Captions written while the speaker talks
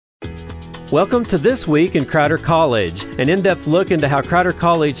Welcome to This Week in Crowder College, an in-depth look into how Crowder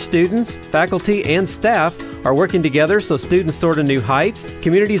College students, faculty, and staff are working together so students soar to new heights,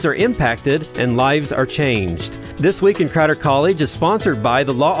 communities are impacted, and lives are changed. This Week in Crowder College is sponsored by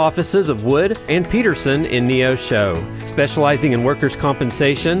the law offices of Wood and Peterson in Neosho, specializing in workers'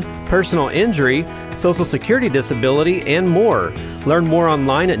 compensation, personal injury, Social Security disability, and more. Learn more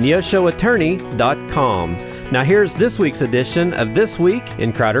online at neoshoattorney.com. Now here's this week's edition of This Week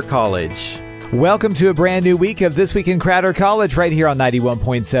in Crowder College. Welcome to a brand new week of This Week in Crowder College right here on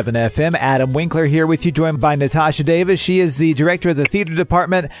 91.7 FM. Adam Winkler here with you, joined by Tasha Davis. She is the director of the theater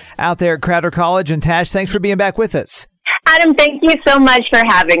department out there at Crowder College. And Tash, thanks for being back with us. Adam, thank you so much for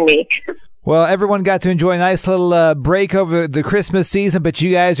having me. Well, everyone got to enjoy a nice little break over the Christmas season, but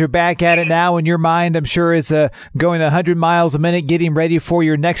you guys are back at it now, and your mind, I'm sure, is going 100 miles a minute, getting ready for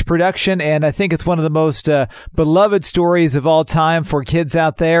your next production. And I think it's one of the most beloved stories of all time for kids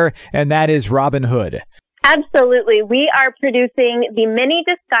out there, and that is Robin Hood. Absolutely. We are producing The Many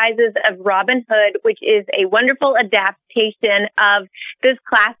Disguises of Robin Hood, which is a wonderful adaptation of this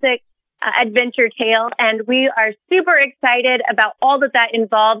classic adventure tale. And we are super excited about all that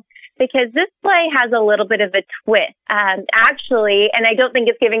involves, because this play has a little bit of a twist. Actually, and I don't think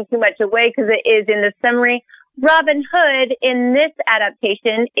it's giving too much away because it is in the summary, Robin Hood in this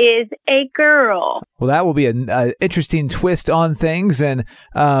adaptation is a girl. Well, that will be an interesting twist on things. And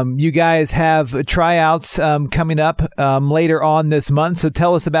you guys have tryouts coming up later on this month. So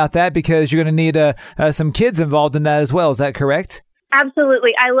tell us about that, because you're going to need some kids involved in that as well. Is that correct?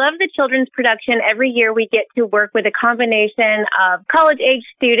 Absolutely. I love the children's production. Every year we get to work with a combination of college-age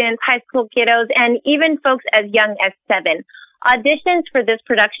students, high school kiddos, and even folks as young as 7. Auditions for this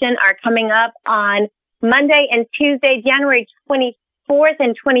production are coming up on Monday and Tuesday, January 24th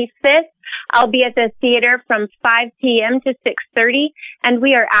and 25th. I'll be at the theater from 5 p.m. to 6:30, and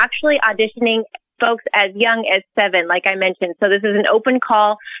we are actually auditioning folks as young as 7, like I mentioned. So this is an open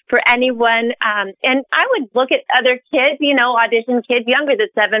call for anyone. And I would look at other kids, audition kids younger than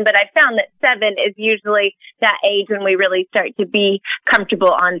 7, but I found that 7 is usually that age when we really start to be comfortable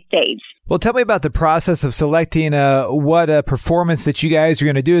on stage. Well, tell me about the process of selecting what performance that you guys are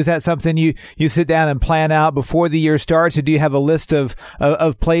going to do. Is that something you sit down and plan out before the year starts, or do you have a list of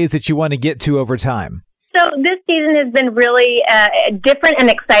plays that you want to get to over time? So this season has been really different and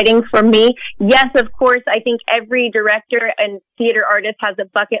exciting for me. Yes, of course, I think every director and theater artist has a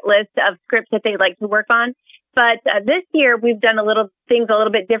bucket list of scripts that they like to work on. But this year, we've done things a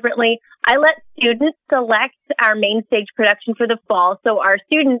little bit differently. I let students select our main stage production for the fall. So our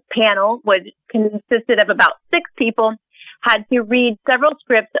student panel consisted of about 6 people, had to read several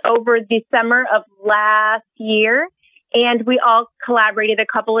scripts over the summer of last year. And we all collaborated a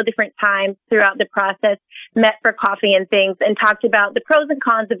couple of different times throughout the process, met for coffee and things, and talked about the pros and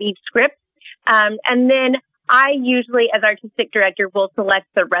cons of each script. And then I usually, as artistic director, will select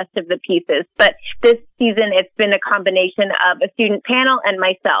the rest of the pieces. But this season, it's been a combination of a student panel and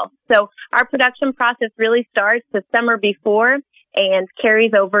myself. So our production process really starts the summer before and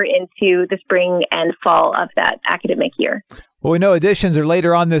carries over into the spring and fall of that academic year. Well, we know auditions are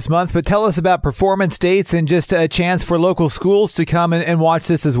later on this month, but tell us about performance dates and just a chance for local schools to come and watch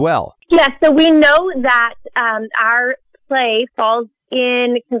this as well. Yes, so we know that our play falls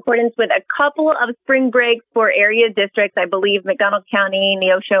in concordance with a couple of spring breaks for area districts. I believe McDonald County,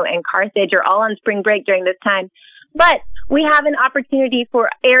 Neosho, and Carthage are all on spring break during this time. But we have an opportunity for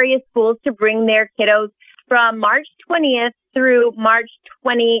area schools to bring their kiddos from March 20th through March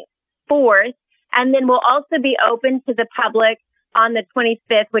 24th. And then we'll also be open to the public on the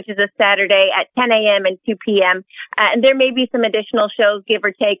 25th, which is a Saturday at 10 a.m. and 2 p.m. And there may be some additional shows, give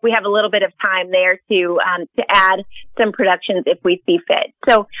or take. We have a little bit of time there to add some productions if we see fit.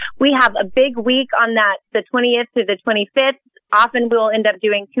 So we have a big week on that, the 20th through the 25th. Often we'll end up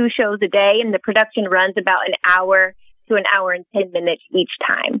doing 2 shows a day, and the production runs about an hour to an hour and 10 minutes each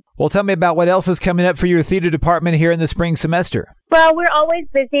time. Well, tell me about what else is coming up for your theater department here in the spring semester. Well, we're always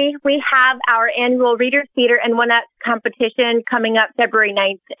busy. We have our annual Reader's Theater and One-Up competition coming up February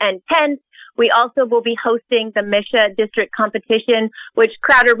 9th and 10th. We also will be hosting the Misha District competition, which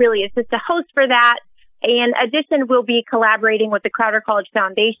Crowder really is just a host for that. In addition, we'll be collaborating with the Crowder College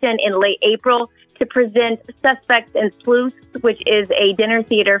Foundation in late April to present Suspects and Sleuths, which is a dinner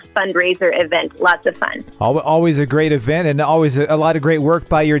theater fundraiser event. Lots of fun. Always a great event, and always a lot of great work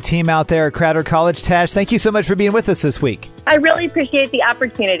by your team out there at Crowder College. Tash, thank you so much for being with us this week. I really appreciate the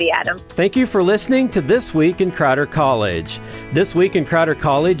opportunity, Adam. Thank you for listening to This Week in Crowder College. This Week in Crowder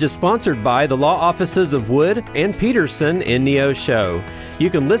College is sponsored by the law offices of Wood and Peterson in Neosho. You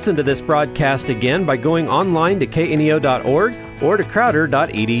can listen to this broadcast again by going online to kneo.org or to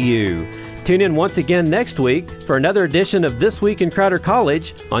crowder.edu. Tune in once again next week for another edition of This Week in Crowder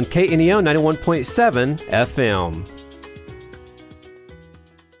College on KNEO 91.7 FM.